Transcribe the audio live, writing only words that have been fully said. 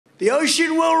The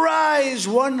ocean will rise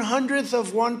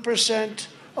 1/100%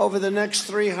 over the next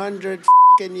 300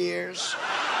 years.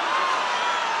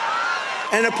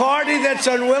 And a party that's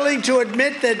unwilling to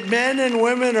admit that men and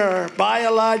women are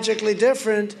biologically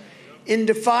different, in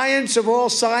defiance of all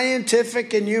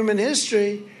scientific and human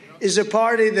history, is a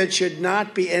party that should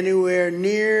not be anywhere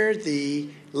near the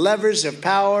levers of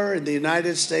power in the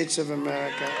United States of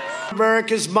America.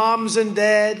 America's moms and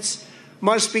dads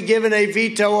must be given a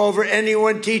veto over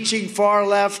anyone teaching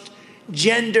far-left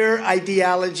gender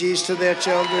ideologies to their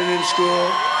children in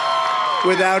school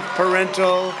without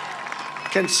parental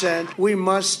consent. We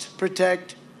must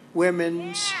protect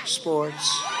women's sports.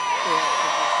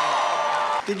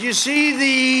 Did you see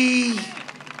the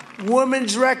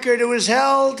women's record? It was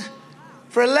held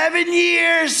for 11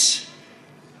 years,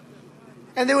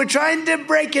 and they were trying to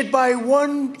break it by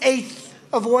 1/8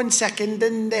 of 1 second.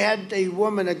 And they had a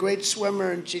woman, a great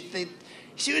swimmer, and she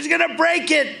was going to break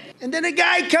it. And then a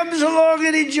guy comes along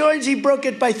and he joins. He broke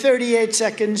it by 38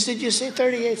 seconds. Did you say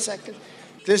 38 seconds?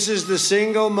 This is the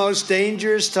single most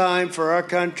dangerous time for our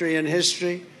country in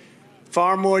history,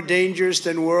 far more dangerous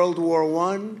than World War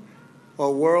I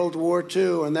or World War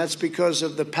II, and that's because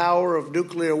of the power of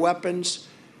nuclear weapons.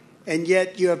 And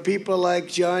yet you have people like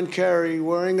John Kerry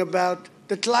worrying about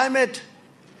the climate.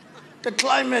 The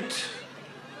climate.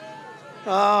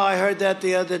 Oh, I heard that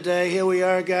the other day. Here we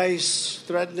are, guys,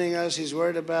 threatening us. He's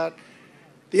worried about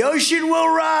the ocean will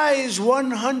rise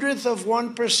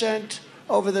 1/100%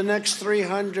 over the next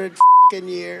 300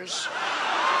 years.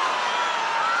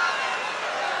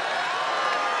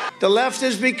 The left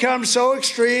has become so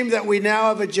extreme that we now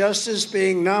have a justice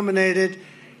being nominated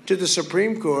to the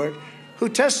Supreme Court who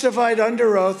testified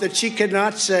under oath that she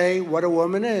cannot say what a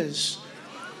woman is.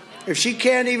 If she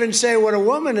can't even say what a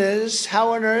woman is,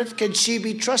 how on earth can she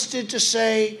be trusted to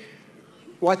say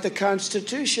what the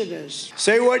Constitution is?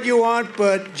 Say what you want,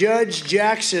 but Judge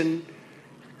Jackson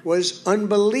was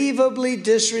unbelievably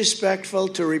disrespectful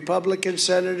to Republican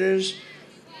senators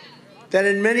that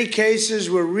in many cases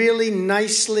were really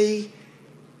nicely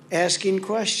asking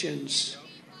questions.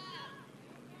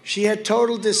 She had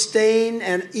total disdain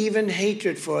and even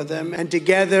hatred for them, and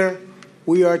together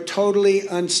we are totally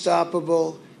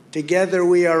unstoppable. Together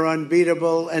we are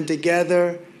unbeatable, and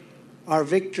together our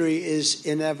victory is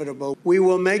inevitable. We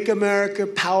will make America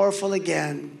powerful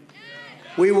again.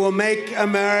 We will make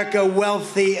America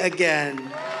wealthy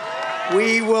again.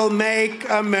 We will make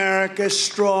America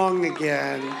strong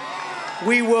again.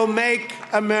 We will make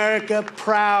America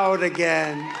proud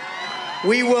again.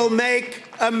 We will make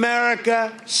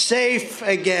America safe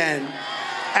again.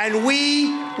 And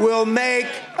we will make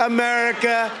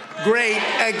America great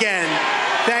again.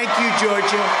 Thank you,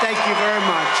 Georgia. Thank you very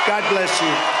much. God bless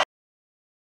you.